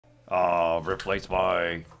replaced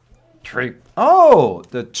by tree. Oh,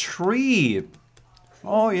 the tree.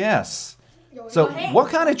 Oh, yes. So, what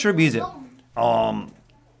kind of tree is it?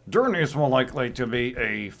 Journey is more likely to be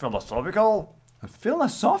a philosophical.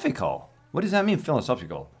 Philosophical. What does that mean,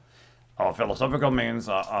 philosophical? Philosophical means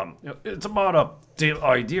it's about deep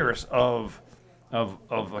ideas of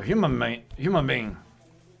a human being.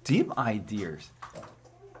 Deep ideas.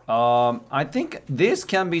 I think this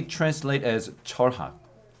can be translated as 철학.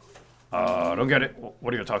 Don't get it.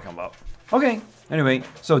 What are you talking about? Okay. Anyway,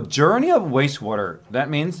 so journey of wastewater. That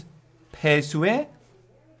means 폐수의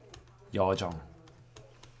여정.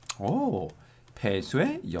 Oh,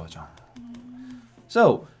 폐수의 여정.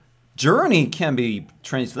 So, journey can be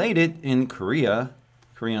translated in Korean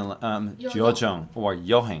여정 or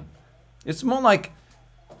여행. It's more like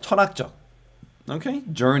철학적. Okay,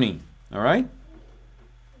 journey. All right.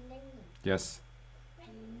 Yes.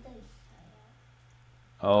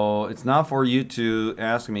 Oh, it's not for you to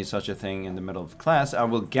ask me such a thing in the middle of class. I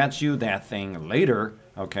will get you that thing later.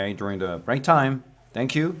 Okay, during the break time.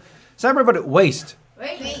 Thank you. So everybody, waste.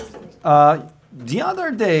 The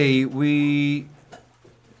other day we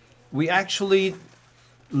actually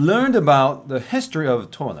learned about the history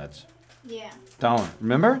of toilets. Yeah. Down,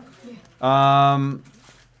 remember? Yeah.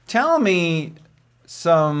 Tell me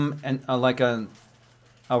some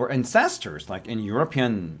our ancestors, like in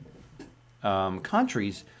European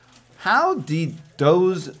countries, how did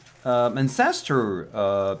those ancestors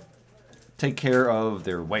take care of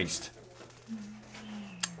their waste?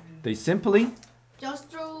 They simply just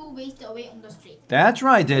throw waste away on the street. That's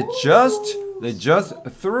right. They just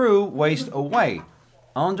threw waste away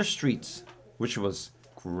on the streets, which was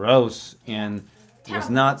gross and was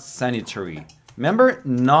not sanitary. Remember,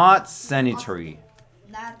 not sanitary.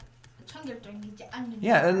 Not 청결적이지 않은.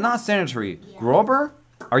 Yeah, not sanitary. Grover,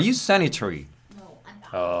 are you sanitary? No, I'm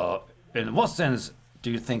not. In what sense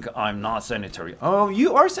do you think I'm not sanitary? Oh,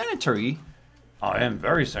 you are sanitary. I am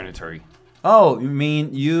very sanitary. Oh, you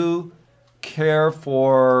mean you care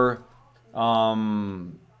for, the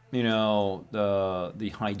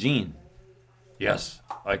hygiene? Yes,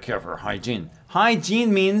 I care for hygiene.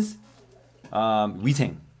 Hygiene means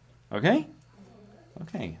위생. Okay?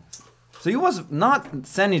 Okay. So it was not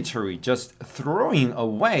sanitary, just throwing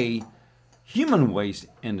away human waste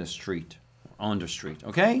in the street, on the street.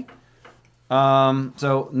 Okay?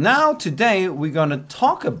 So now today we're going to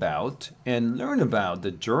talk about and learn about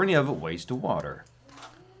the journey of wastewater.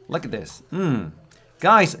 Look at this.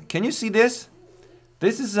 Guys, can you see this?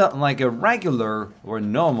 This is like a regular or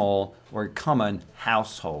normal or common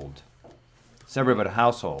household. Say everybody,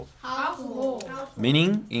 household. Household.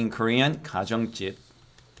 Meaning in Korean, 가정집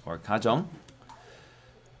or 가정.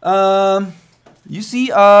 You see,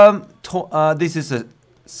 this is a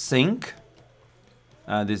sink.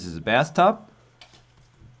 This is a bathtub.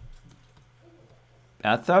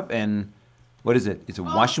 And what is it? It's a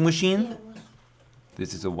washing machine.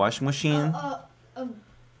 This is a washing machine.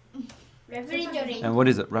 Refrigerator. And what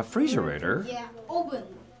is it? Refrigerator. Yeah. Oven.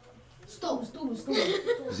 Stove.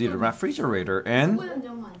 Is it a refrigerator? And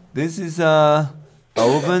this is a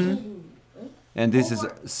oven. And this is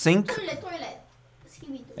a sink. Toilet.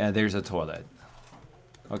 And there's a toilet.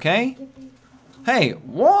 Okay? Hey,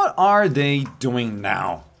 what are they doing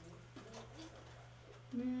now?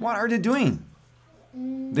 What are they doing?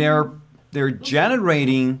 They're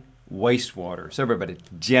generating wastewater. So everybody,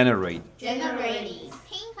 generate. Generating.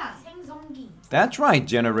 생성기. That's right.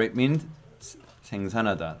 Generate means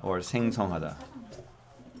생산하다 or 생성하다.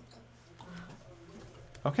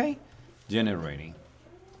 Okay? Generating.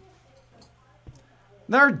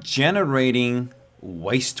 They're generating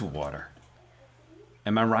wastewater.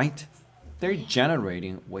 Am I right? They're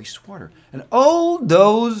generating wastewater. And all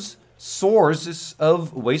those sources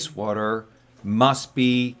of wastewater must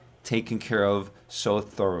be taken care of so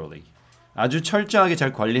thoroughly. 아주 철저하게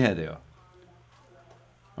잘 관리해야 돼요.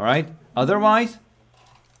 Alright? Otherwise,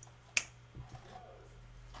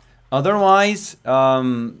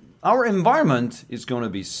 our environment is going to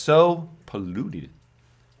be so polluted.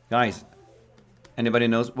 Guys, anybody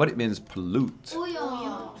knows what it means pollute?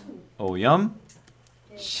 오염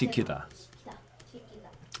시키다.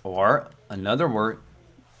 Or another word,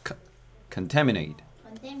 contaminate.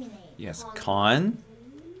 Yes, contaminate.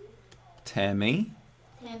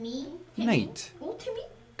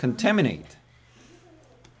 Contaminate.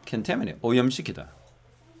 오염시키다.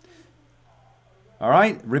 All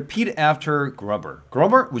right, repeat after Grubber.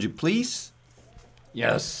 Grubber, would you please?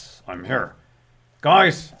 Yes, I'm here.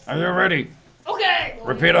 Guys, are you ready? Okay.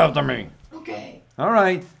 Repeat after me. Okay. All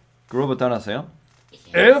right. Grubber 따라하세요.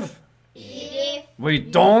 If We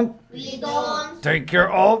don't We don't take care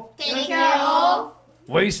of take care of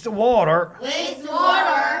wastewater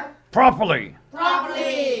wastewater properly.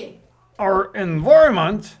 properly. Our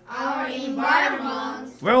environment Our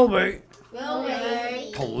environment will be will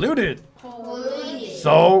be polluted. polluted.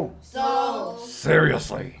 So So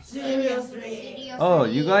seriously. seriously. Oh,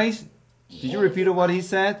 you guys, did you repeat what he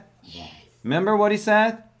said? Remember what he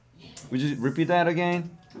said? Would you repeat that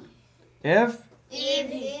again? If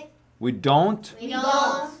If we don't we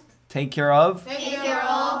don't take care of take care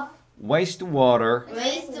of wastewater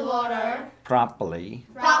wastewater properly,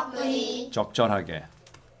 properly, 적절하게,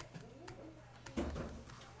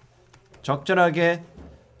 적절하게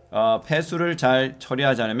폐수를 잘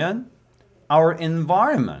처리하지 않으면 our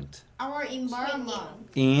environment our environment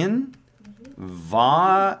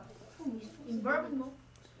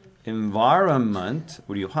environment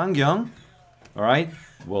우리 환경 alright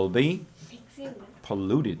will be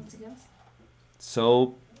polluted.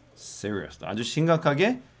 So serious. 아주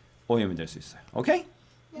심각하게 오염이 될 수 있어요. Okay?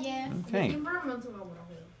 yeah. Okay. environment가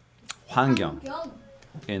뭐라고요? 환경.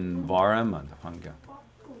 Environment.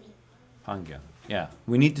 환경. Yeah.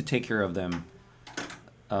 We need to take care of them.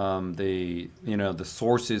 The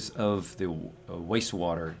sources of the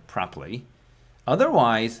wastewater properly.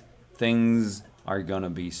 Otherwise, things are gonna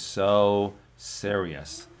be so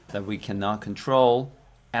serious that we cannot control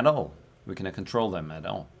at all. We cannot control them at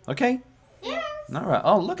all. Okay? Yes. All right.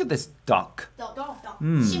 Oh, look at this duck.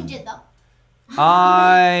 심지어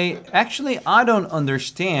I don't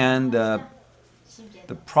understand the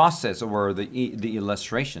process or the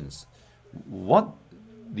illustrations. What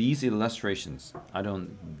these illustrations? I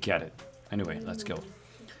don't get it. Anyway, let's go.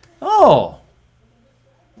 Oh,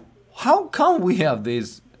 how come we have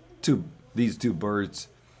these two birds,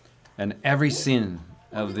 and every scene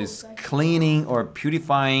of this cleaning or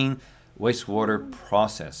purifying wastewater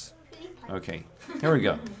process? Okay, here we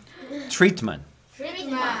go. Treatment.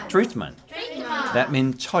 treatment. That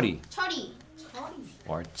means 처리 처리.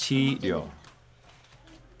 or 치료.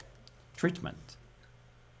 Treatment.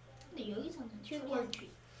 근데 여기서는 treatment.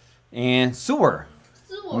 And sewer.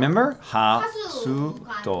 수어. Remember? 하수관.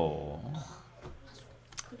 하수도.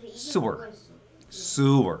 Sewer.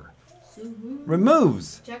 Sewer.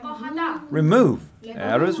 Removes. 제거하다. Remove.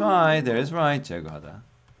 That is right. That is right. 제거하다.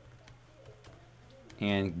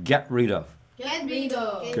 And get rid of. Get rid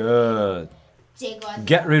of. Good. 제거하다.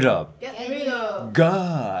 Get rid of. Get rid of.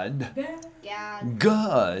 Good. Get.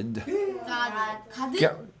 Good. 가드.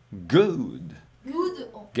 Get good.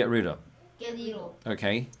 good. Get rid of. Get rid of.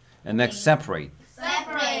 Okay. And next separate.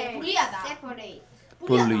 Separate. 분리하다. Separate.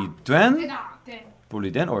 분리된.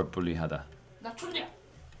 분리된 or 분리하다. 나 천재.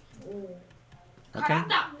 Okay.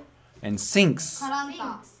 And sinks.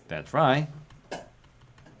 가라앉다. That's right.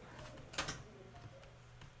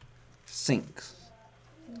 Sinks.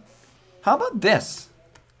 How about this?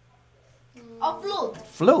 Upload.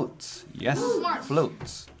 Floats. Yes, Smart.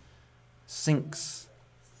 floats. Sinks.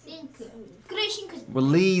 Sink. 그래 싱크.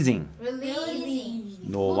 Releasing.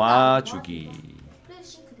 Releasing. 놓아주기. 그래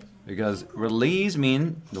싱크 대신. Because release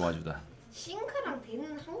mean 놓아주다. 싱크랑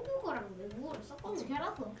대는 한국어랑 외국어를 섞어서 어떻게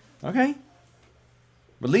알아서? Okay.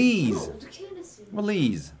 Release. 어떻게 알았어?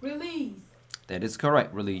 Release. Release. That is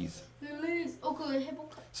correct. Release. Release. 그거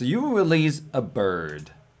해볼까? So you release a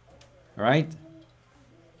bird. All right?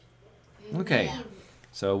 Okay.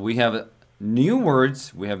 So we have new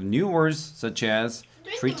words. We have new words such as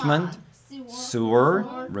treatment, sewer,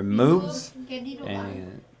 removes,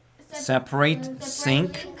 and separate,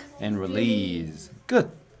 sink, and release. Good.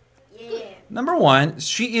 Yeah. Number one,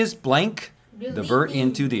 she is blank the bird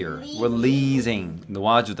into the air. Releasing.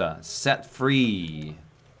 놓아주다. Set free.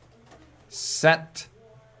 Set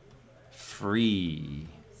free.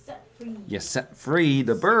 Set free. Yes, set free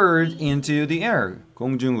the bird into the air.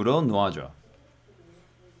 공중으로 놓아줘.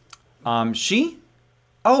 She?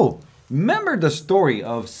 Oh, remember the story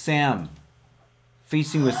of Sam?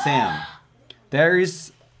 Feasting with Sam. There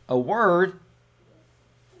is a word.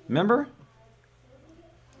 Remember?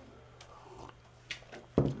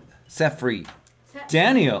 Set free.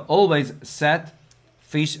 Daniel always set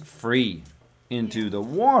fish free into the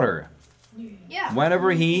water. Yeah.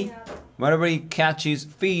 Whenever he catches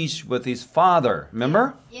fish with his father.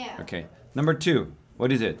 Remember? Yeah. Okay. Number two.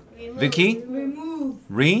 What is it? Vicky? Remove.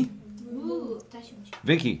 Remove. 다시 움직여.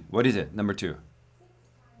 Vicky, what is it? Number two.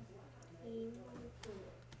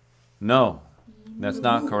 No, that's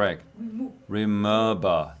not correct. Remove.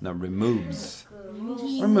 No, removes.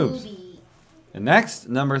 Removes. And next,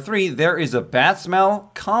 number three, there is a bad smell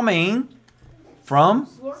coming from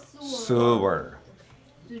sewer.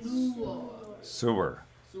 Sewer.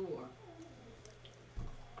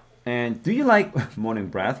 And do you like morning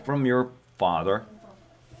breath from your father?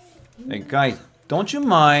 Hey guys, don't you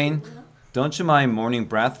mind morning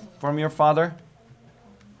breath from your father?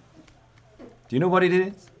 Do you know what it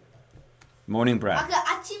is? Morning breath. 그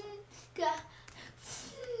아침 그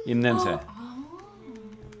입냄새.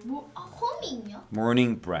 호밍요?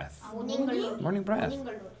 Morning breath. 모닝글로. Morning breath.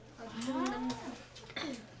 모닝글로.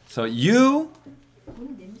 So you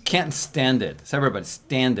can't stand it. So everybody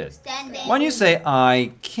stand it. Standing. When you say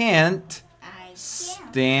I can't I can't.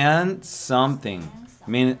 stand something,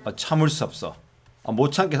 mean 참을 수 없어.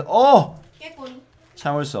 못 참겠어. 깨꼬리.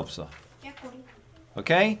 참을 수 없어. 깨꼬리.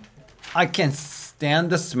 Okay? I can't stand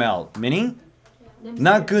the smell. Meaning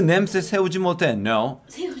나 그 냄새 세우지 못해. No.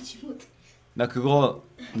 세우지 못해. 나 그거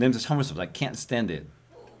냄새 참을 수 없어. I can't stand it.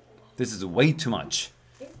 This is way too much.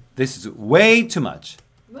 This is way too much.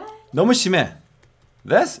 너무 심해.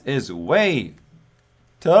 This is way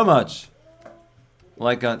too much.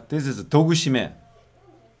 Like this is 도구 심해.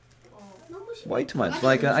 너무 심해. Way too much.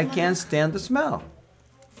 Like I can't stand the smell.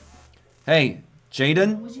 Hey,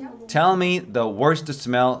 Jaden, tell me the worst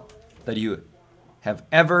smell that you have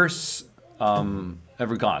ever got. Oh,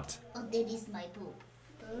 that is my poop.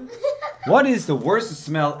 What is the worst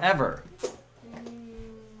smell ever?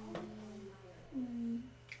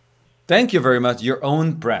 Thank you very much. Your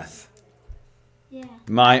own breath. Yeah.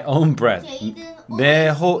 My own breath.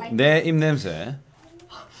 Jaden 내 입냄새.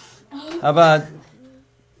 How about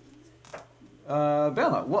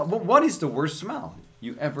Bella? What is the worst smell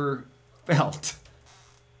you ever felt?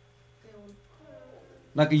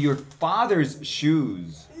 Like your father's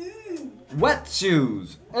shoes, wet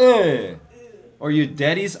shoes, or your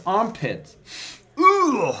daddy's armpit.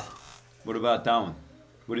 Ugh. What about that one?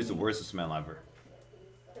 What is the worst smell ever?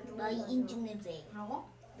 나이 인중 냄새. 뭐라고?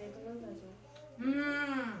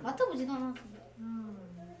 맡아보지도 않았어.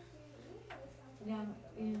 그냥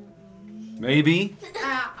Maybe.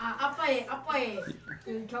 아빠의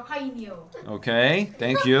그 격하인이요. Okay,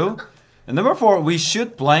 thank you. And number 4, we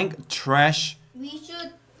should blank trash We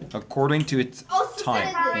should according to its also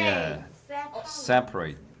type. separate. Yeah,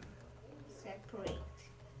 separate. Separate.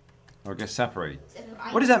 Okay, separate.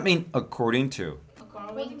 What does that mean? According to.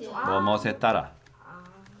 According to 뭐뭐에 따라.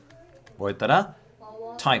 뭐에 따라?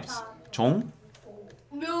 Types.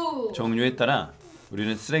 종류에 따라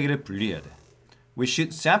우리는 쓰레기를 분리해야 돼. We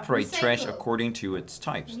should separate trash Recycle. according to its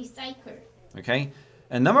types. recycle. Okay?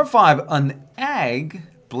 And number 5, an egg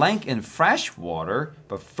blank in fresh water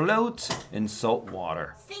but floats in salt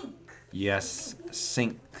water. Sink. Yes,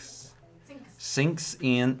 sinks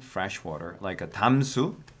in fresh water like a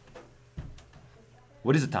담수.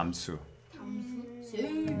 What is a 담수?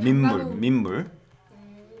 민물.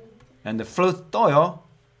 And the float 떠요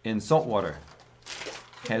in salt water.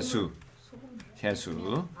 해수.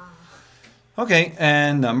 Okay,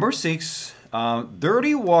 and number 6,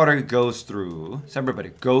 dirty water goes through. So everybody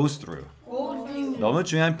goes through. 너무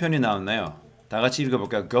중요한 표현이 나왔네요. 다 같이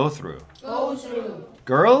읽어볼까요? Go through. Go through.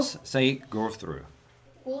 Girls say go through.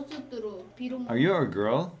 Go through. 비로 Are you a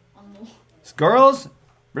girl? 뭐. Girls,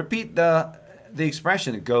 repeat the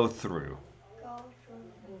expression go through.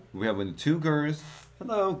 We have 2 girls.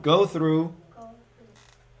 Hello, go through.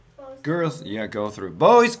 Girls, yeah, go through.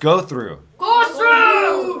 Boys, go through. Go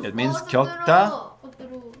through. It means Go 겪다,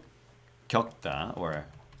 through. 겪다, or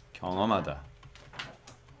경험하다.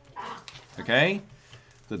 Okay?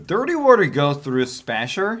 The dirty water goes through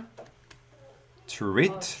splasher,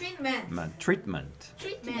 treatment. Treatment.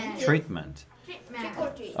 Treatment.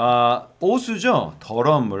 오수죠.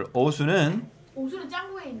 더러운 물. 오수는 오수는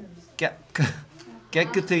짱구에 있는.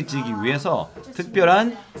 깨끗해지기 위해서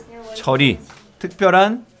특별한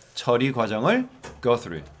처리 과정을 go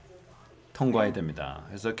through. 통과해야 됩니다.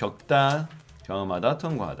 그래서 겪다, 경험하다,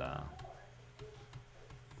 통과하다.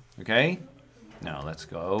 Okay? Now let's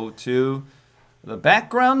go to the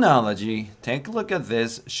background knowledge. Take a look at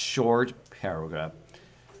this short paragraph.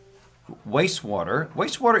 Wastewater.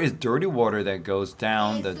 Wastewater is dirty water that goes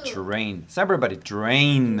down the drain. So everybody,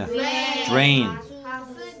 drain. Drain.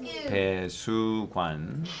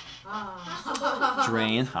 배수관.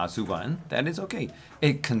 Drain, 하수관. That is okay.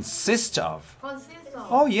 It consists of.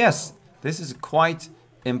 Oh yes, this is quite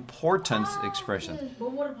important expression.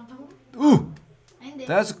 뭐뭐를 바탕으로? Ooh,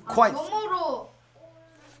 that's quite 뭐뭐로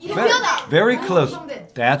very close.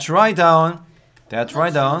 That's right down. That's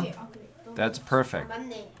right down. 아, 그래. That's perfect.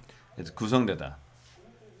 맞네. It's 구성되다.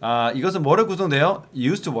 이것은 뭐로 구성돼요?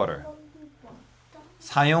 Used water.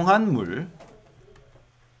 사용한 물.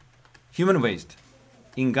 Human waste.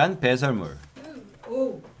 인간 배설물.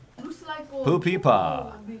 오. Looks like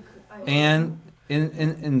부피파. And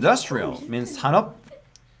in industrial means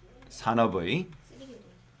산업의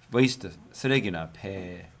waste 쓰레기나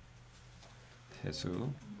폐수.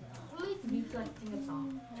 플레이트 믹스가 생겼다.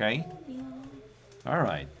 Okay. All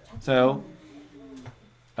right. So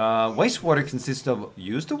wastewater consists of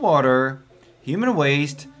used water, human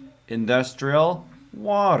waste, industrial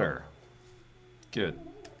water. Good.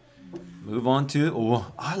 Move on to.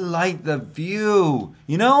 Oh, I like the view.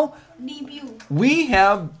 You know, 리뷰. we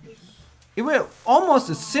have it was almost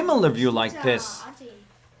a similar view like this.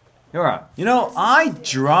 Yeah. You know, I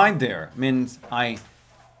drive there. Means I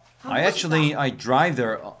drive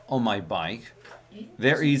there on my bike.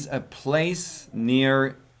 There is a place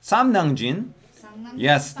near Samnangjin.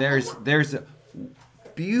 Yes, there's a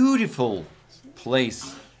beautiful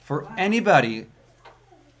place for anybody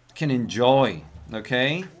can enjoy.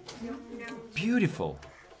 Okay? Beautiful.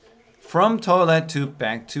 From toilet to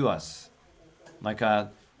back to us. Like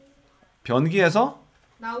변기에서부터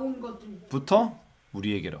나온 것들.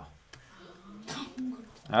 우리에게로.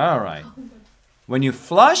 All right. When you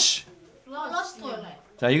flush, 플러시 토일렛.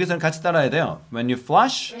 자 이것은 같이 따라야 돼요. When you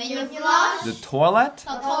flush When you flush the toilet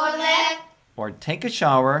the toilet or take a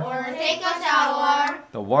shower, or take a shower,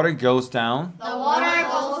 the water goes down the water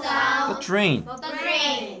goes the down drain. the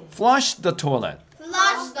drain. Flush the toilet.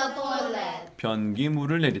 Flush the toilet.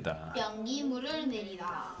 변기물을 내리다. 변기물을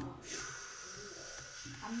내리다.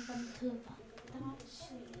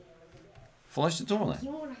 Flush the toilet.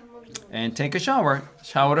 And take a shower.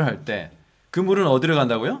 샤워를 할 때 그 물은 어디로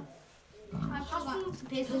간다고요?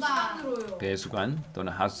 배수가 들어요. 배수관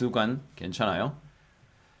또는 하수관 괜찮아요.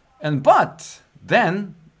 And but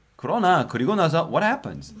then 그러나 그리고 나서 what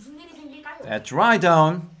happens? 무슨 일이 생길까요? At dry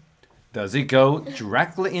down, does it go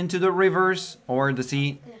directly into the rivers or the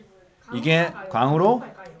sea? 이게 강으로?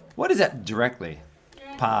 What is that directly?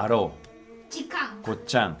 바로 직항.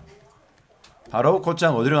 곧장. 바로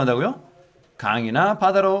곧장 어디로 간다고요? 강이나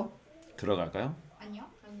바다로 들어갈까요? 아니요.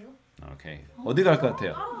 아니요. 오케이. 어디 갈 것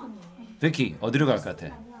같아요? 비키 어디로 갈 것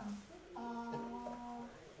같아?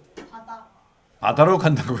 바다. 바다로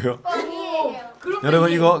간다고요? 아니에요.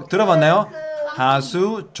 여러분 이거 들어봤나요?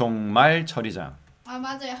 하수 종말 처리장. 아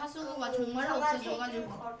맞아요. 하수구가 정말로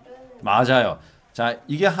없어져가지고. 맞아요. 자,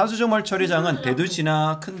 이게 하수 종말 처리장은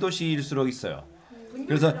대도시나 큰 도시일수록 있어요.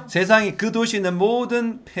 그래서 세상에 그 도시에 있는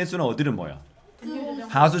모든 폐수는 어디로 모여?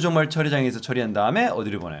 하수 종말 처리장에서 처리한 다음에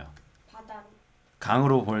어디로 보내요? 바다.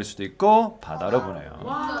 강으로 보낼 수도 있고 바다로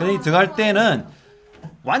보내요. 근데 이 들어갈 때는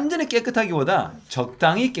완전히 깨끗하기보다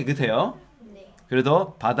적당히 깨끗해요. 네.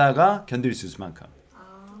 그래도 바다가 견딜 수 있을 만큼.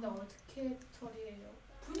 근데 어떻게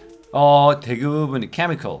처리해요? 대부분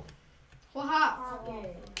chemical 화학.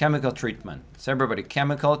 chemical treatment. So everybody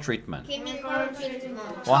chemical treatment. 케미컬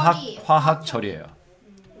트리트먼트. 화학 처리예요.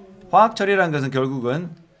 화학 처리라는 것은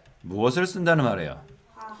결국은 무엇을 쓴다는 말이에요?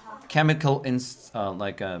 Chemical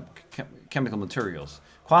chemical materials.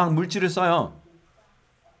 화학 물질을 써요.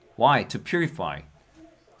 Why? To purify.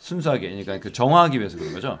 순수하게, 그러니까 그 정화하기 위해서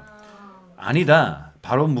그런 거죠. 아니다.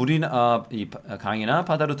 바로 물이나 이 강이나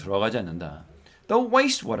바다로 들어가지 않는다. The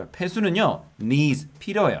wastewater 폐수는요 needs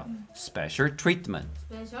필요해요. Special treatment.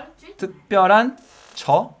 스페셜 트리트 특별한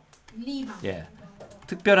리바. 예,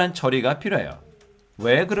 특별한 처리가 필요해요.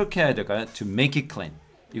 왜 그렇게 해야 될까요? To make it clean.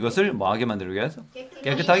 이것을 뭐하게 만들기 위해서?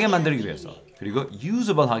 깨끗하게 만들기 위해서. 그리고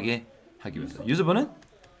usable하게 하기 위해서. usable은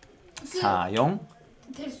사용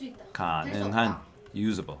될수 있다. 가능한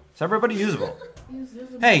usable. So everybody usable.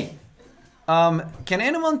 Hey, can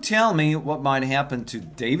anyone tell me what might happen to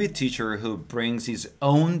David teacher who brings his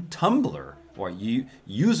own tumbler or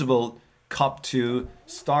usable cup to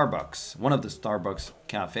Starbucks, one of the Starbucks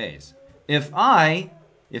cafes? If I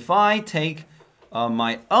take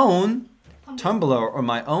my own tumbler or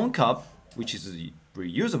my own cup, which is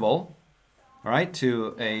reusable, all right,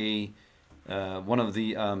 to a one of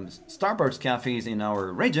the Starbucks cafes in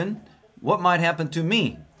our region, what might happen to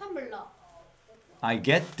me? 텀블러. I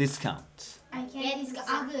get discount. I get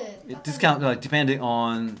discount. Discount depending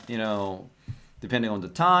on depending on the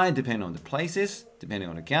time, depending on the places, depending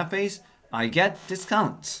on the cafes, I get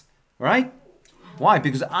discounts. Right? Why?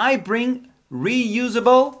 Because I bring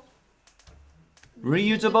reusable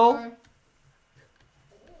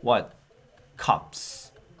what?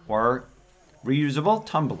 Cups or reusable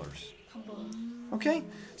tumblers. Okay?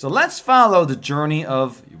 So let's follow the journey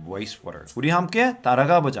of wastewater. 우리 함께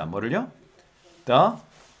따라가 보자. 뭐를요? The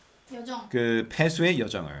여정. 그 폐수의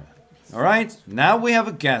여정을. Alright, now we have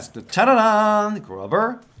a guest. Ta-da-da!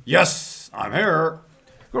 Grover. Yes, I'm here.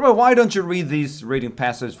 Grover, why don't you read these reading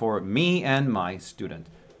passages for me and my student?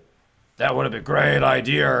 That would have been a great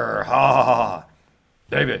idea. Ha ha ha.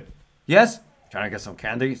 David, Yes? can I get some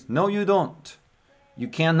candies? No, you don't. You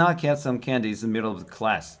cannot get some candies in the middle of the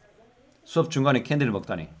class. 수업 중간에 캔디를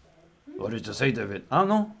먹다니. What did you say, David? I don't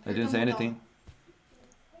know. I didn't say anything.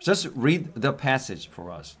 Just read the passage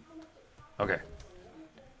for us. Okay.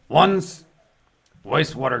 Once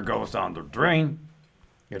wastewater goes down the drain,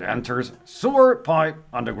 it enters sewer pipe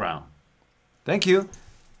underground. Thank you.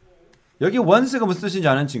 여기 once가 무슨 뜻인지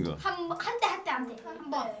아는 친구? 한번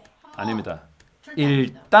아닙니다.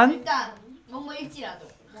 일단 일단 뭐일지라도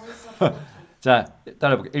자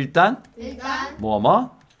따라해볼게요. 일단 일단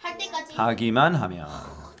뭐뭐 할 때까지 하기만 하면.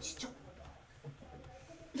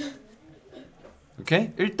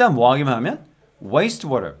 오케이? 일단 뭐 하기만 하면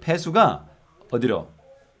wastewater 폐수가 어디로?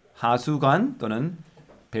 하수관 또는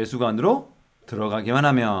배수관으로 들어가기만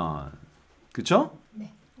하면. 그쵸?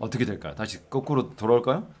 네. 어떻게 될까요? 다시 거꾸로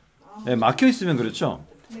돌아올까요? 네, 막혀 있으면 그렇죠?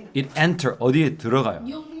 It enter 어디에 들어가요?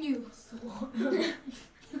 역류.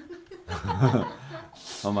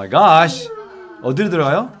 Oh my gosh. 어디로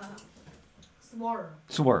들어가요? 스몰.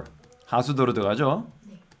 sewer. 하수도로 들어가죠?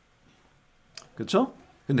 네. 그쵸?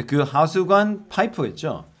 근데 그 하수관 파이프가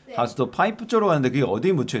있죠? 네. 하수도 파이프 쪽으로 가는데 그게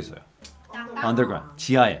어디에 묻혀 있어요? 땅 underground.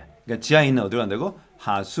 지하에. 그러니까 지하에 있는 어디로 간다고?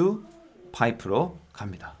 하수 파이프로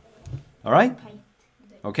갑니다. Alright?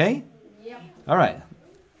 Okay? Alright.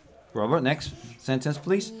 Robert, next sentence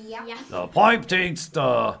please. The pipe takes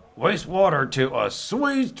the wastewater to a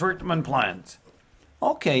sewage treatment plant.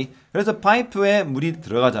 오케이. 그래서 파이프에 물이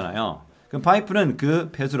들어가잖아요. 그럼 파이프는 그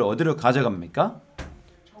폐수를 어디로 가져갑니까?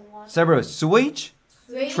 Several sewage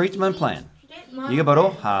treatment plant. 이게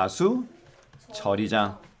바로 하수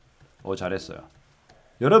처리장. 오, 잘했어요.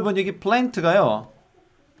 여러분 여기 plant가요.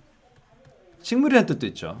 식물이라는 뜻도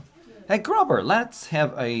있죠. Hey Grover, let's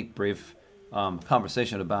have a brief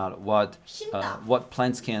conversation about what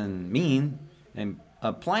plants can mean. And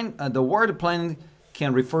plant, the word plant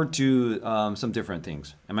can refer to some different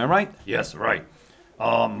things. Am I right? Yes, right.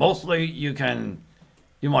 Mostly you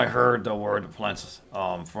might heard the word plants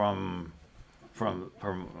from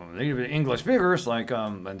native English speakers, like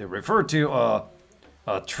when they refer to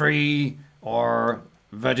a tree or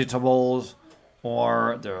vegetables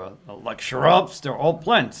or the like shrubs. They're all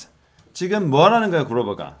plants. 지금 뭐 하는 거야,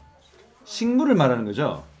 그로버가? 식물을 말하는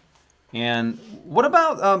거죠. And what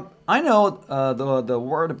about I know the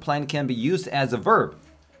word plant can be used as a verb.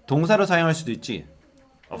 동사로 사용할 수도 있지.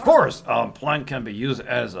 Of course, plant can be used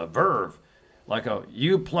as a verb, like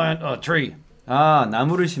you plant a tree. 아,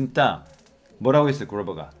 나무를 심다. 뭐라고 했어요,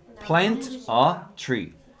 그로버가? Plant a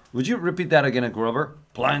tree. Would you repeat that again, Grover?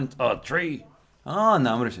 Plant a tree. 아,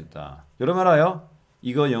 나무를 심다. 여러분 알아요?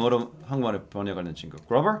 이거 영어로 한국말에 번역하는 친구.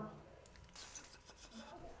 Grover?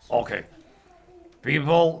 Okay.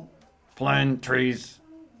 People plant trees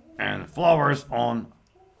and flowers on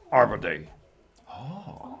Arbor Day.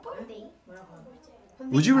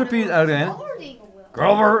 Would you repeat that again?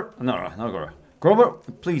 Grover, no, not Grover. Grover,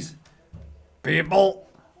 please. People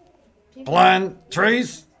plant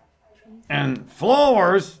trees and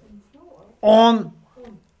flowers on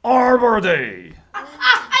Arbor Day.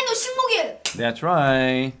 I know 식목일. That's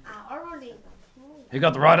right. 얼굴이 He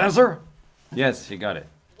got the right answer? Yes, he got it.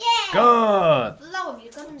 Good. 플라워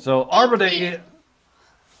밀가루. So Arbor Day.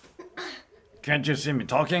 Can't you see me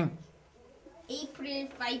talking? April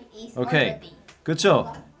 5 is Okay. Arbor Day.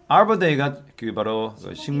 그렇죠. Arbor Day가 그 바로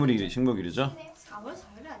식목일이죠. 4월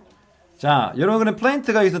 4일 아니야? 자, 여러분은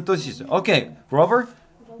plant가 있는 뜻이 있어요. Okay, Grover.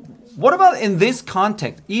 What about in this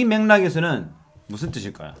context? 이 맥락에서는 무슨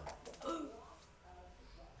뜻일까요?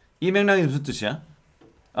 이 맥락이 무슨 뜻이야?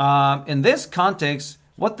 In this context,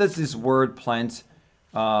 what does this word plant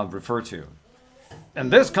refer to? In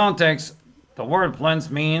this context, the word plants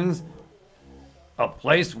means a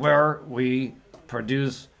place where we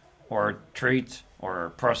produce or treat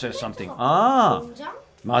or process something. 아, 공장?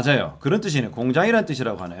 맞아요. 그런 뜻이네요. 공장이란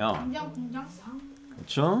뜻이라고 하네요. 공장.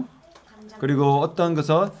 그렇죠? 그리고 어떤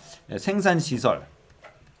것은 생산 시설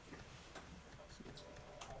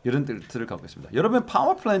이런 뜻을 갖고 있습니다. 여러분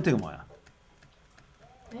파워 플랜트가 뭐야?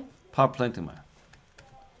 네? 파워 플랜트가 뭐야?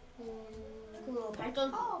 그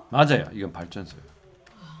발전소. 맞아요. 이건 발전소예요.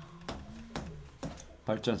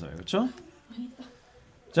 발전소예요. 그렇죠?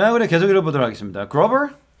 자, 우리 계속 읽어보도록 하겠습니다.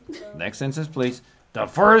 Grover, next sentence please. The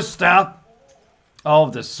first step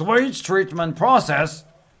of the sewage treatment process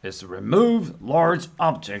is to remove large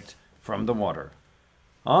object from the water.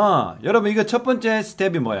 아, 여러분 이거 첫 번째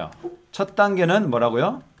스텝이 뭐예요? 첫 단계는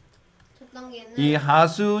뭐라고요? 첫 단계는 이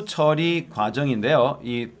하수 처리 과정인데요.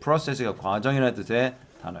 이 프로세스가 과정이라는 뜻의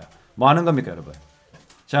단어예요. 뭐 하는 겁니까, 여러분?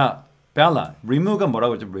 자, 벨라, remove가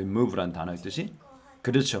뭐라고 했죠? remove라는 단어의 뜻이?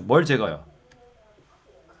 그렇죠. 뭘 제거요?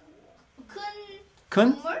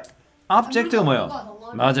 큰 건물? object가 뭐예요?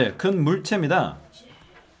 덩어리. 맞아요. 큰 물체입니다.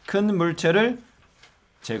 큰 물체를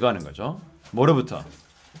제거하는 거죠. 뭐로부터?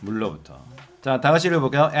 물로부터. 자, 다 같이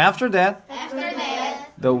읽어볼게요. After that, After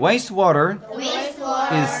that, the wastewater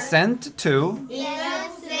wastewater is sent to is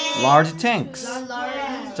sent large tanks.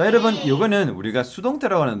 large. 자, 여러분, 이거는 우리가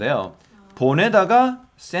수동태라고 하는데요. 보내다가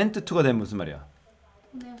sent to가 되면 무슨 말이야?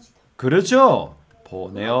 그렇죠.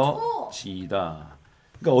 보내어지다.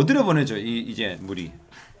 그러니까 어디로 보내죠? 이제 물이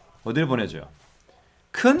어디로 보내줘요?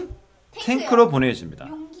 큰 탱크로 보내줍니다.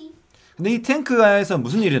 용기. 근데 이 탱크가에서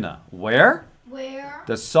무슨 일이 나? Where Where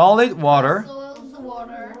the solid water soils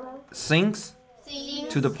water sinks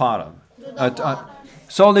sinks to the bottom.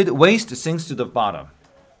 Solid waste sinks to the bottom.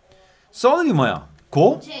 solid이 뭐야?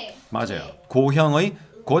 고체. 맞아요. 고형의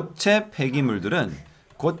고체 폐기물들은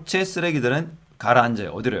고체 쓰레기들은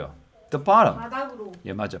가라앉아요. 어디로요? The bottom. 바닥으로.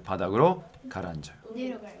 예, 맞아. 바닥으로 가라앉아요.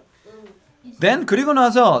 내려가요. Then 그리고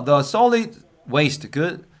나서 the solid waste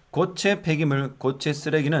그 고체 폐기물, 고체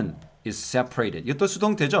쓰레기는 is separated. 이것도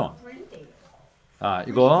수동태죠? 분리돼요. 아,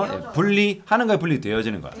 이거 분리되어져요. 분리하는 거야,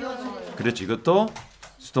 분리되어지는 거야. 되어져요. 그렇지. 이것도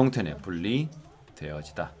수동태네.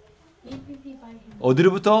 분리되어지다. EPP by hand.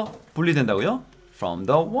 어디로부터 분리된다고요? From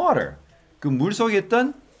the water. 그 물 속에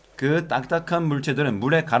있던 그 딱딱한 물체들은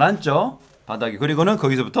물에 가라앉죠. 바닥에. 그리고는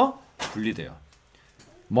거기서부터 분리돼요.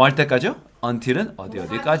 뭐 할 때까지요? Until은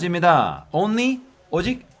어디까지입니다. Only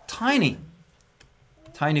오직 tiny.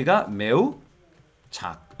 tiny가 매우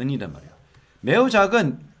작은이란 말이에요. 매우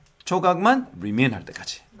작은 조각만 remain 할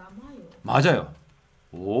때까지. 남아요. 맞아요.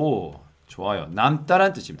 오, 좋아요.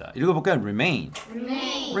 남다란 뜻입니다. 읽어볼까요? remain.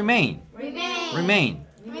 Remain. remain. Remain. remain.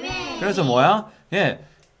 Remain. 그래서 뭐야? 예.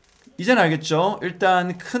 이젠 알겠죠?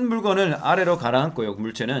 일단 큰 물건을 아래로 가라앉고요.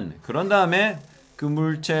 물체는. 그런 다음에 그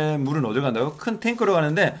물은 어디로 간다고? 큰 탱크로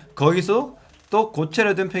가는데 거기서 또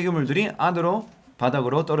고체로 된 폐기물들이 안으로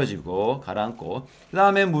바닥으로 떨어지고 가라앉고 그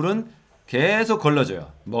다음에 물은 계속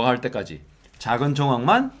걸러져요. 뭐 할 때까지? 작은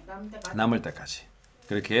조각만 남을 때까지.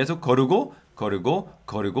 그렇게 계속 거르고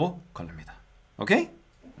걸립니다. 오케이?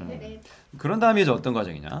 네. 그런 다음에 이제 어떤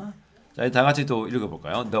과정이냐? 자, 다 같이 또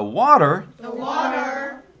읽어볼까요? The water The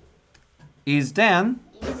water is then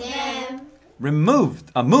is then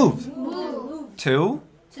moved moved to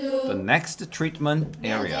to the next treatment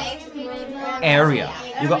area. next treatment area.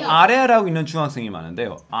 이거 아레아라고 있는 중학생이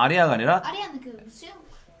많은데요. 아레아가 아니라 아리아는 그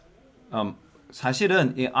수영.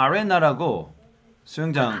 사실은 이 아레나라고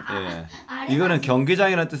수영장 예. 이거는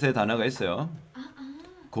경기장이라는 뜻의 단어가 있어요.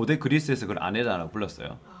 고대 그리스에서 그걸 아레나라고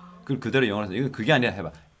불렀어요. 그걸 그대로 영어로 해서 이거 그게 아니라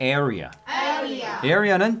해봐. area. Area.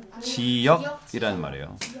 area는 지역이라는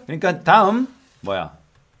말이에요. 그러니까 다음 뭐야?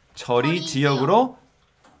 처리 지역으로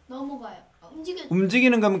넘어가요.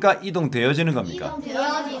 움직이는 겁니까? 이동되어지는 겁니까?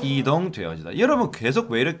 이동되어지는. 이동되어지다. 여러분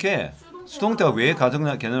계속 왜 이렇게 수동태가 왜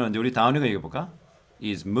가정나 개념하는지 우리 다운이가 얘기해볼까?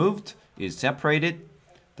 is moved, is separated,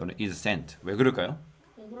 또는 is sent. 왜 그럴까요?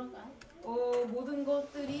 왜 그런가요? 모든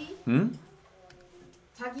것들이 응?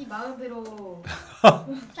 자기 마음대로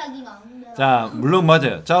자기 마음대로. 자, 물론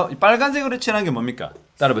맞아요. 자, 이 빨간색으로 칠한 게 뭡니까?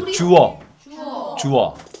 따라봐. 주어.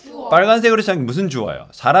 주어. 빨간색으로 칠한 게 무슨 주어예요?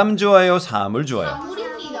 사람 주어예요? 사물 주어예요?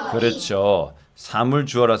 사물입니다. 그렇죠. 사물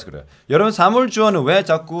주어라서 그래요. 여러분 사물 주어는 왜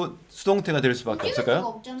자꾸 수동태가 될 수밖에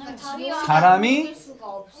없을까요? 사람이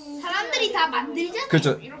사람들이 다 만들잖아요.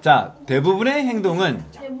 그렇죠. 자, 대부분의 행동은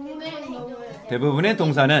대부분의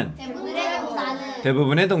동사는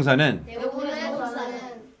대부분의 동사는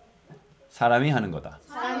사람이 하는 거다.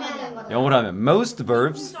 사람이 하는 거다. 영어로 하면 most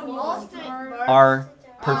verbs are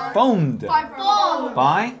performed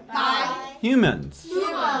by humans.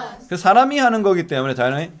 그 사람이 하는 거기 때문에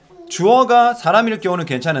당연히 주어가 사람일 경우는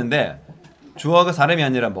괜찮은데 주어가 사람이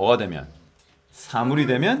아니라 뭐가 되면 사물이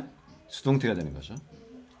되면 수동태가 되는 거죠.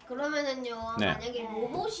 그러면은요. 네. 만약에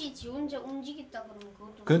로봇이 지 혼자 움직였다 그러면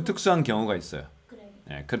그것도 그건 특수한 경우가 있어요. 그래.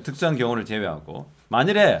 네, 그 특수한 경우를 제외하고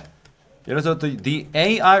만일에 예를 들어서 the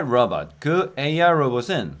AI robot 그 AI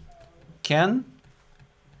로봇은 can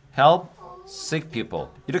help sick people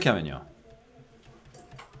이렇게 하면요.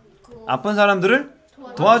 아픈 사람들을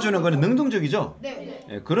도와주는 거는 능동적이죠. 네.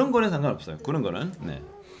 네, 그런 거는 상관없어요. 그런 거는. 네.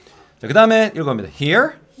 자, 그다음에 읽어봅니다.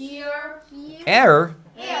 Here, air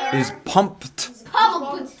is pumped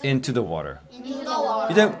into the water.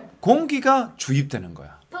 이제 공기가 주입되는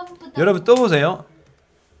거야. 여러분 또 보세요.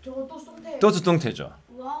 저거 또 쏙대요. 또 수동태죠.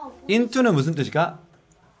 into는 무슨 뜻일까?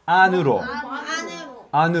 안으로.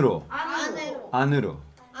 안으로.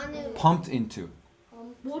 pumped into.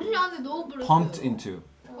 머리 안에 넣어버렸어요. pumped into.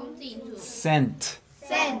 sent.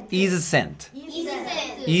 is sent.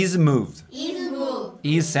 is moved.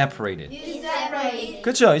 is separated.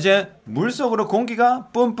 그렇죠. 이제 물 속으로 공기가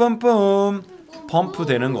뿜뿜뿜 펌프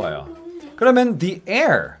되는 거예요. 그러면 the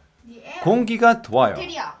air 공기가 도와요.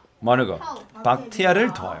 박테리아. 뭐는 거?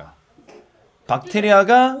 박테리아를 도와요.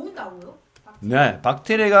 박테리아가 모은다고요? 네,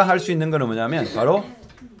 박테리아가 할 수 있는 거는 뭐냐면 바로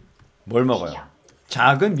뭘 먹어요?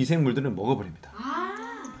 작은 미생물들을 먹어버립니다.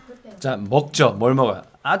 그때. 자, 먹죠. 뭘 먹어요?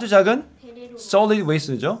 아주 작은 solid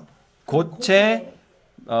waste죠. 고체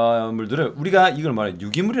물들을 우리가 이걸 말해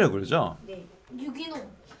유기물이라고 그러죠. 네. 유기농.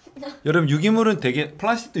 여러분 유기물은 되게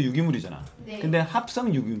플라스틱도 유기물이잖아. 네. 근데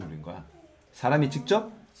합성 유기물인 거야. 사람이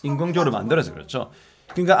직접 인공적으로 만들어서 그렇죠.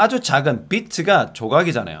 그러니까 아주 작은 비트가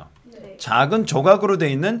조각이잖아요. 네. 작은 조각으로 돼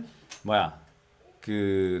있는 뭐야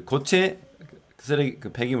그 고체 쓰레기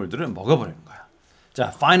그 폐기물들을 먹어버리는 거야.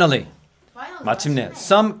 자, finally 마침내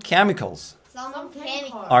some chemicals Some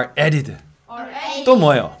chemical. are added. Or 또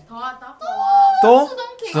뭐예요? 더하다. 또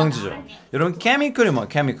수동태. 수동지죠. 여러분 chemical이 뭐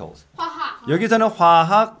chemicals? 화학. 여기서는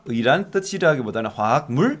화학의란 뜻이라기보다는 화학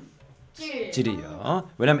질. 물질이에요.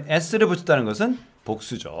 왜냐하면 s를 붙였다는 것은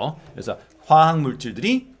복수죠. 그래서 화학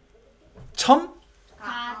물질들이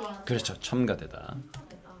가되어. 그렇죠. 첨가되다.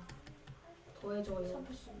 더해줘요.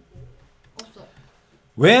 없어.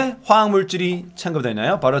 왜 화학 물질이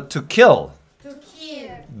첨가되나요? 바로 to kill To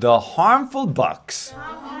kill. the harmful bugs.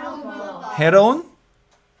 harmful. 해로운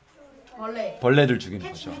벌레. 벌레들 죽이는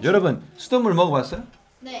거죠. 여러분 수돗물 먹어봤어요?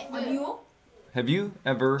 네. 아니요? Have you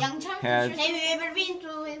ever 양참. had? Have you ever been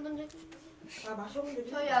to 해본 적? 아 마셔본 적이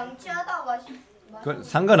저 양치하다 마시. 그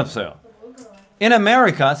상관없어요. In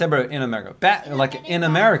America, say in America, like in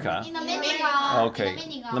America. In America. Okay,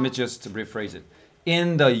 let me just rephrase it.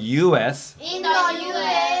 In the U.S., In the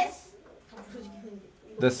U.S.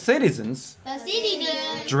 the citizens The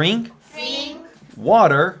citizens drink drink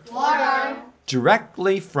water water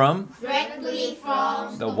directly from directly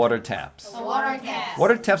from the water taps. the water tap.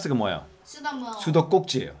 water taps가 뭐예요? 수돗물.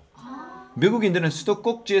 수도꼭지예요. 미국인들은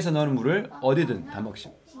수도꼭지에서 나오는 물을 어디든 다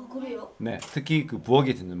먹습니다. 아 그래요? 네, 특히 그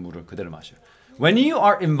부엌에 있는 물을 그대로 마셔요. When you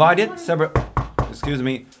are invited, several, excuse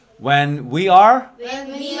me, when we are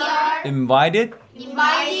When we are invited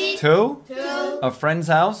invited to to a friend's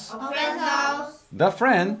house, a friend's house, the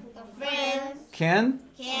friend the friends can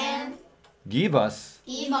can give us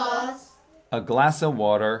give us a glass of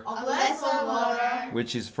water, a glass of water,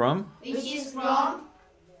 which is from which is from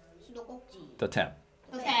수도꼭지. the tap.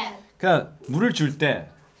 The tap. 그러니까 물을 줄 때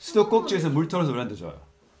수도꼭지에서 물 털어서 우리한테 줘요.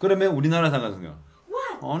 그러면 우리나라 상관없어요.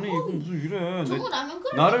 아니 이거 무슨 이래? 저거 라면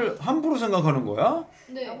끓여. 나를 함부로 생각하는 거야?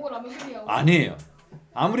 네. 뭐 라면 끓여. 아니에요.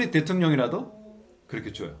 아무리 대통령이라도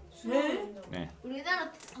그렇게 줘요. 네? 네.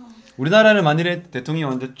 우리나라 우리나라는 만일에 대통령이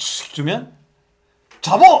왔는데 칙 주면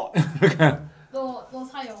잡어! 이렇게. 너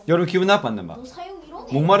사용. 여러분 기분 나빴나 봐. 너 사용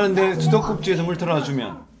이러네. 목마른데 수도꼭지에서 물 틀어다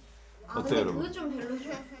주면 어때요 여러분? 그거 좀 별로죠.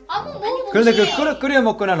 아무 뭐 그런데 그 끓여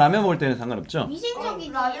먹거나 라면 먹을 때는 상관없죠?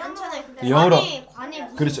 위생적이지 않잖아요. 근데 영어로 관에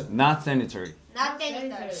무슨 그렇죠. Not sanitary. not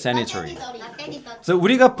sanitary. Sanitary. not sanitary. 그래서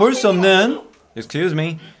우리가 볼 수 없는 excuse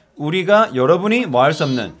me. 우리가 여러분이 뭐 할 수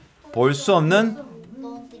없는 볼 수 없는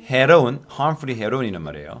해로운 harmfully 해로운이란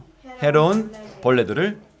말이에요. 해로운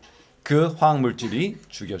벌레들을 그 화학 물질이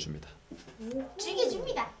죽여줍니다.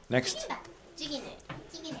 죽여줍니다. Next. 죽이네.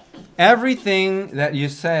 죽이네. Everything that you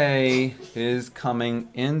say is coming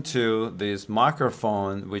into this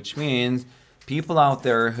microphone, which means people out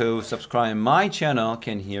there who subscribe my channel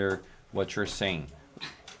can hear what you're saying.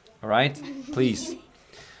 All right? Please.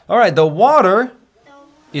 All right, the water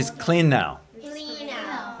is clean now Clean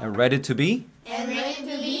out. and ready to be And ready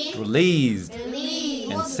to be released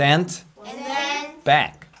released. and sent And then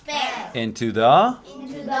back back into the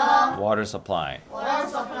into the water supply. water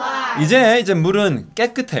supply. 이제 물은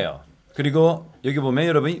깨끗해요. 그리고 여기 보면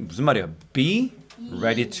여러분이 무슨 말이에요? Be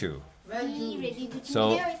ready to. Be ready to So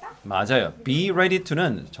준비되어 있다. 맞아요. Be ready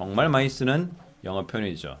to는 정말 많이 쓰는 영어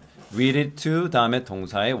표현이죠. ready to 다음에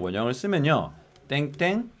동사의 원형을 쓰면요.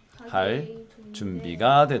 땡땡 할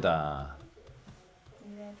준비가 되다.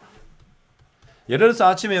 예를 들어서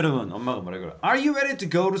아침에 여러분 엄마가 뭐라 그래? Are you ready to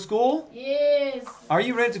go to school? Yes. Are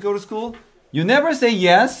you ready to go to school? You never say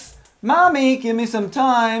yes. Mommy, give me some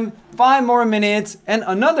time. 5 more minutes and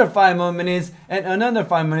another 5 more minutes and another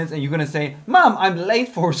 5 minutes and you're going to say, "Mom, I'm late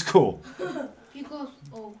for school." Because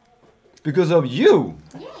oh Because of you.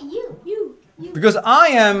 yeah you. Because I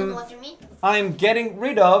am What you mean? I'm getting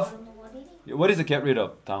rid of What is it? what is it get rid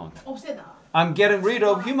of? 다운. 없애다. I'm getting rid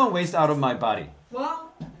of human waste out of my body. 와.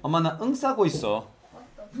 엄마 나 싸고 있어.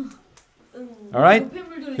 Alright?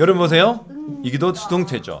 노폐물들이 여러분 보세요. 이게도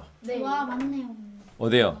수동태죠. 네. 와 맞네요.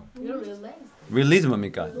 어때요? You're relaxed. Release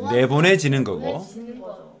뭡니까? 내보내지는 거고. 지는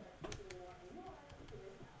거죠.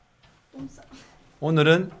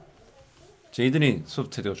 오늘은 제이든이 수업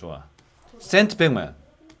태도가 좋아. sent back 뭐야?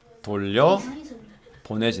 돌려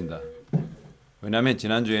보내진다. 왜냐면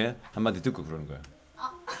지난주에 한마디 듣고 그러는 거야.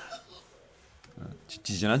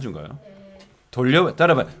 지난주인가요? 돌려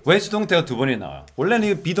따라봐. 왜 수동태가 두 번이 나와요? 원래는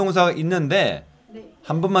이 비동사가 있는데 네.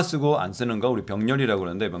 한 번만 쓰고 안 쓰는 거 우리 병렬이라고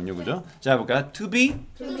그러는데 병렬 그죠? 자 해볼까요? To be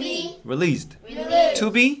To be released. 네.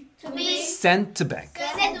 To be to be sent back.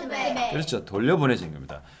 sent back. 그렇죠. 돌려보내진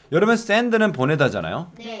겁니다. 여러분 send는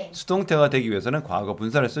보내다잖아요. 네. 수동태가 되기 위해서는 과거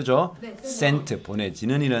분사를 쓰죠. 네, 쓰죠. sent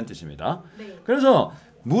보내지는 이라는 뜻입니다. 네. 그래서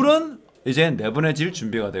물은 이제 내보내질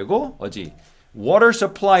준비가 되고 어디 water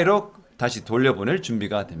supply로 다시 돌려보낼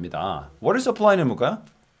준비가 됩니다. water supply는 뭘까요?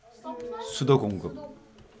 수도 공급.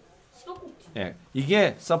 예,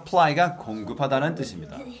 이게 supply가 공급하다는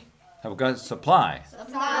뜻입니다. 해볼까요? supply.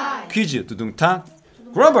 Supply. 퀴즈 두둥탁.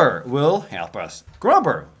 Grubber will help us.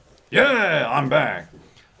 Grubber. Yeah, I'm back.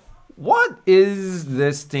 What is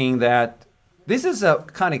this thing that this is a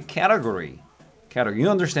kind of category? Category. You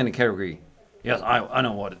understand the category? Yes, I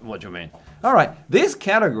know what you mean. All right. This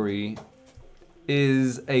category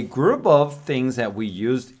is a group of things that we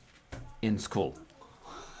used in school.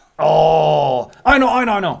 Oh, I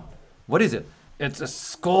know. What is it? It's a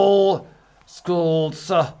school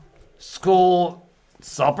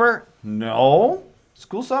supper. No.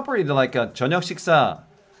 School supper is like a 저녁 식사.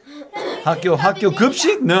 학교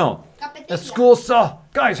급식? No. A school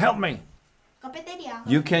guys, help me. 카페테리아.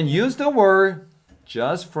 You can use the word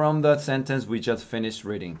just from the sentence we just finished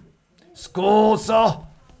reading. School Supply.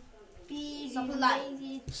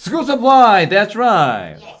 School supply. That's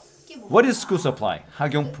right. Yes. What is school supply?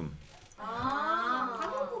 학용품. 아.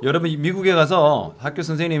 여러분 미국에 가서 학교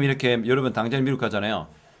선생님이 이렇게 여러분 당장 미국 가잖아요.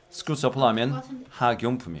 school supply 하면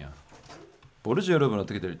학용품이야. 모르죠 여러분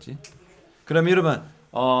어떻게 될지. 그럼 여러분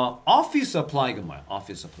office supply가 뭐야?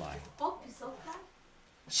 office supply.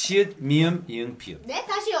 시읒 미음 이응 피읒. 네,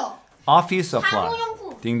 다시요. office supply.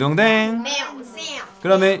 사무용품. 딩동댕. 매우 쌤.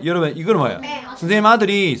 그다음에 여러분 이거는 뭐예요? 네. 선생님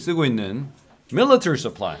아들이 쓰고 있는 military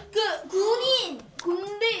supply. 그 군인,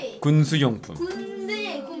 군대, 군수용품.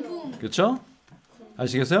 군대, 군품. 그렇죠?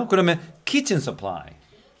 아시겠어요? 그러면 kitchen supply.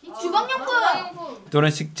 주방용품. 또는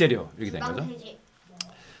식재료 이렇게 된 거죠. 망태지.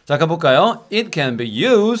 자, 가볼까요? It can be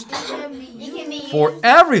used It can be for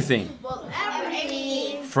everything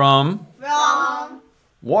everything from from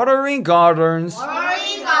watering gardens,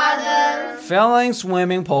 growing gardens, filling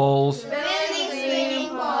swimming pools. building swimming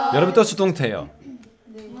pools. 여러분 또 수동태예요.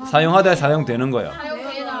 사용하다 사용되는 거예요.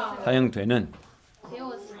 사용되다. 사용되는.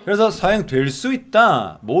 배웠어요. 그래서 사용될 수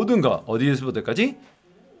있다. 모든 거 어디에서부터까지?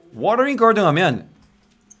 watering garden 하면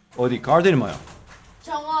어디 garden이 뭐예요?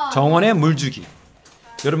 정원. 정원에 물 주기.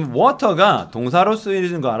 여러분 water가 동사로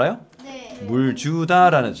쓰이는 거 알아요? 네. 물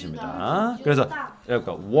주다라는 뜻입니다. 그래서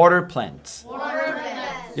여기가 water plants. Water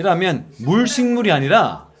plant. 이라면 물 식물이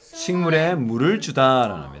아니라 식물에 물을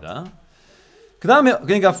주다라는 겁니다. 그 다음에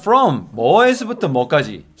그러니까 from 뭐에서부터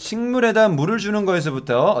뭐까지 식물에다 물을 주는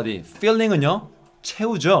거에서부터 어디 filling은요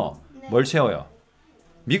채우죠. 뭘 채워요?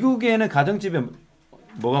 미국에는 가정집에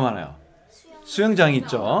뭐가 많아요? 수영장이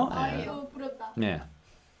있죠. 네. 아유 부럽다. 네.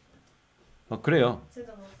 그래요.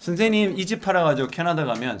 선생님 이 집 팔아가지고 캐나다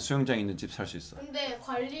가면 수영장 있는 집 살 수 있어. 근데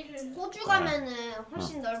관리를 호주 가면은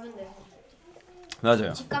훨씬 넓은데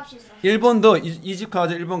맞아요. 집값이 싸. 일본도 이 집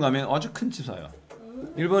가서 일본 가면 아주 큰 집 사요.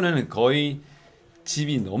 일본에는 거의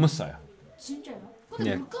집이 너무 싸요. 진짜요?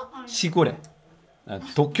 근데 네. 물가 아니 시골에.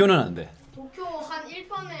 도쿄는 안 돼. 도쿄 한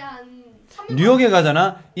 1편에 한 300만 뉴욕에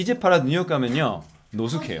가잖아. 이 집 팔아 뉴욕 가면요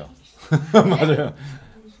노숙해요. 맞아요.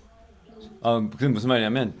 그게 무슨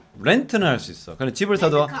말이냐면 렌트는 할 수 있어. 그냥 집을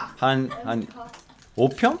사도 렌트카. 한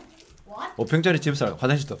 5평? 5평짜리 집을 사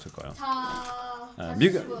화장실도 없을 거예요. 자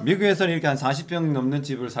미국에서는 이렇게 한 40평 넘는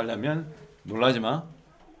집을 살려면 놀라지 마.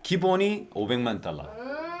 기본이 500만 달러.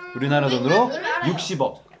 우리나라 돈으로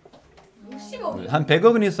 60억. 60억. 한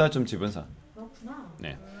 100억은 있어야 좀 집은 사. 그렇구나.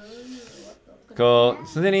 네. 그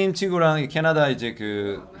선생님 친구랑 캐나다 이제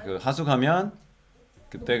그 하숙하면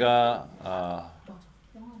그때가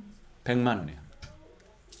 100만 원이야.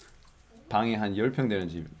 방이 한 10평 되는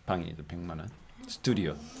집 방이 100만 원.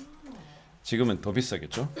 스튜디오. 지금은 더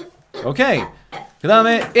비싸겠죠? 오케이.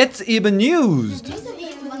 그다음에 it's even used.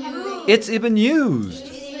 It's even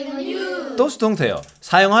used. 또 수동태요.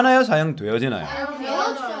 사용하나요? 사용되어지나요?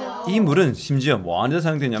 배웠어요. 이 물은 심지어 뭐 하는 데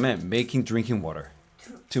사용되냐면 making drinking water.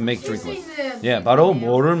 To make drinking water. 있는 예, 바로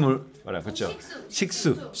뭐를 뭐라 그렇죠?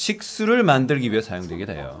 식수를 만들기 위해 사용되게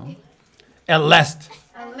돼요. At last.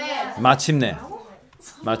 마침내.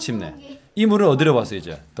 이 물은 어디로 왔어요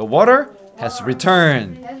이제? The water has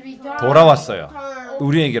returned. 돌아왔어요.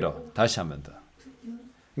 우리에게로 다시 한 번 더.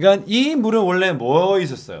 그러니까 이 물은 원래 뭐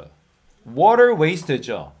있었어요? Water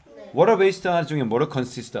waste죠. Water waste 중에 뭐를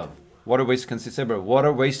consist of? Water waste consists of.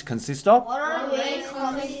 Water waste consists of Water waste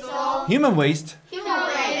consists of human waste, human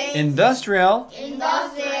waste, industrial,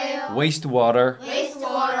 industrial Wastewater.